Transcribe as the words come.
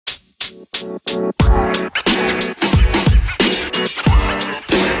Hello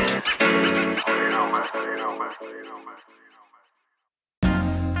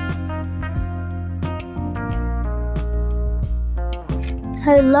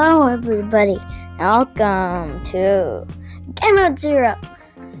everybody, welcome to Game Mode Zero.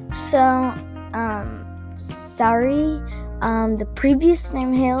 So, sorry, the previous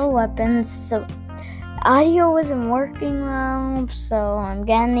name Halo Weapons, so audio wasn't working well, so I'm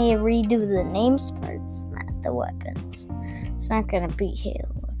gonna redo the names parts, not the weapons. It's not gonna be Halo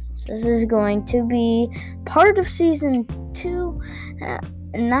Weapons. This is going to be part of Season 2,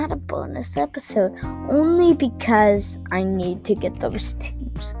 not a bonus episode, only because I need to get those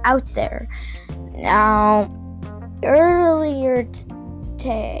teams out there. Now, earlier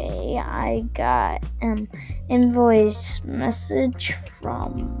today, I got an invoice message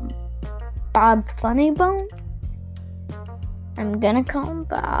from Bob Funnybone. I'm gonna call him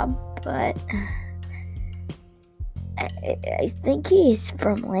Bob, but I think he's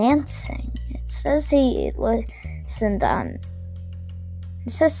from Lansing. It says he listened on...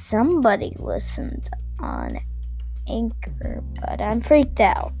 It says somebody listened on Anchor, but I'm freaked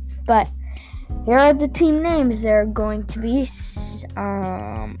out. But here are the team names. There are going to be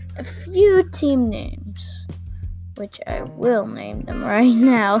a few team names, which I will name them right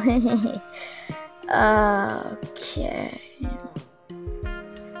now.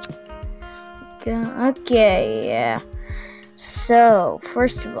 Okay, yeah. So,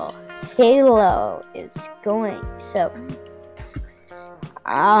 first of all, Halo is going. So,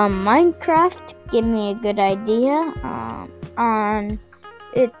 Minecraft gave me a good idea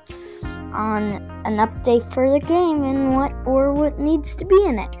it's on an update for the game and what needs to be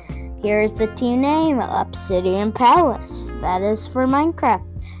in it. Here's the team name, Obsidian Palace. That is for Minecraft.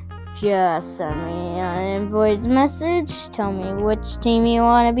 Just send me an invoice message. Tell me which team you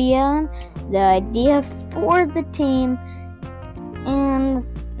want to be on, the idea for the team, and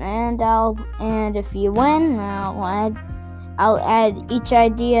if you win, I'll add each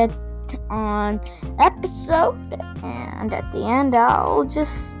idea on episode, and at the end I'll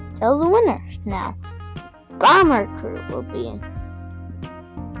just tell the winner. Now, Bomber Crew will be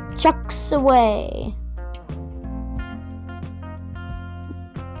Chucks Away.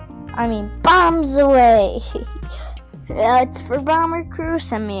 Bombs Away. It's for Bomber Crew.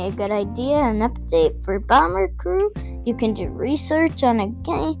 Send me a good idea, an update for Bomber Crew. You can do research on a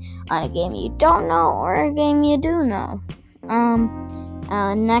game you don't know or a game you do know.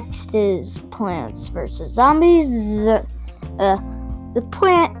 Next is Plants vs. Zombies. The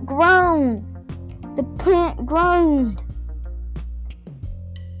plant grown.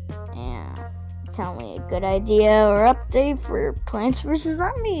 And tell me a good idea or update for Plants vs.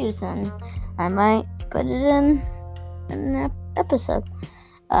 Zombies, and I might put it in an episode.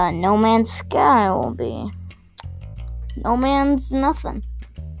 No Man's Sky will be No Man's Nothing.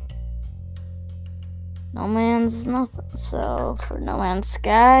 No Man's Nothing. So, for No Man's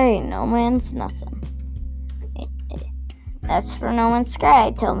Sky, No Man's Nothing. That's for No Man's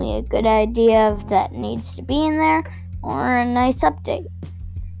Sky. Tell me a good idea if that needs to be in there, or a nice update.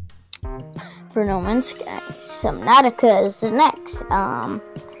 For No Man's Sky, Subnautica is the next.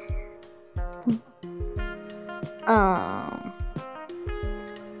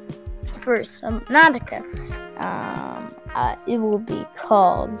 For Subnautica, it will be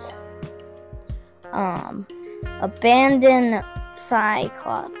called Abandoned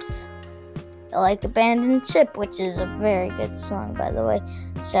Cyclops. Like Abandoned Ship, which is a very good song, by the way.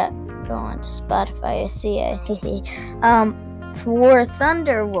 Go on to Spotify, I see it. For War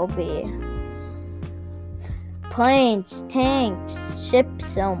Thunder will be Planes, Tanks,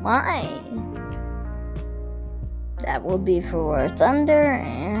 Ships, Oh My. That will be for War Thunder.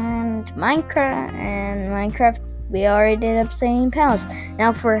 And Minecraft, we already did Obsidian Palace.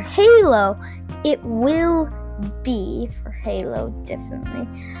 Now for Halo, it will be, for Halo, definitely,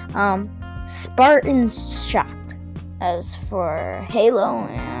 Spartan Shot as for Halo,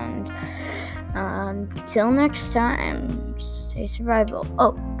 and until next time, stay survival.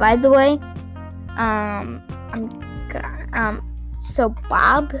 Oh, by the way, so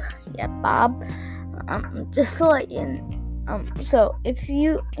Bob, just to let you know, so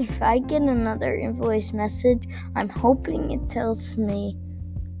if I get another invoice message, I'm hoping it tells me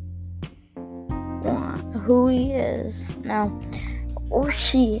who he is now, or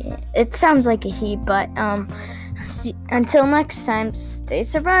she. It sounds like a he, but until next time, stay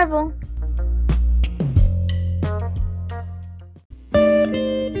survival.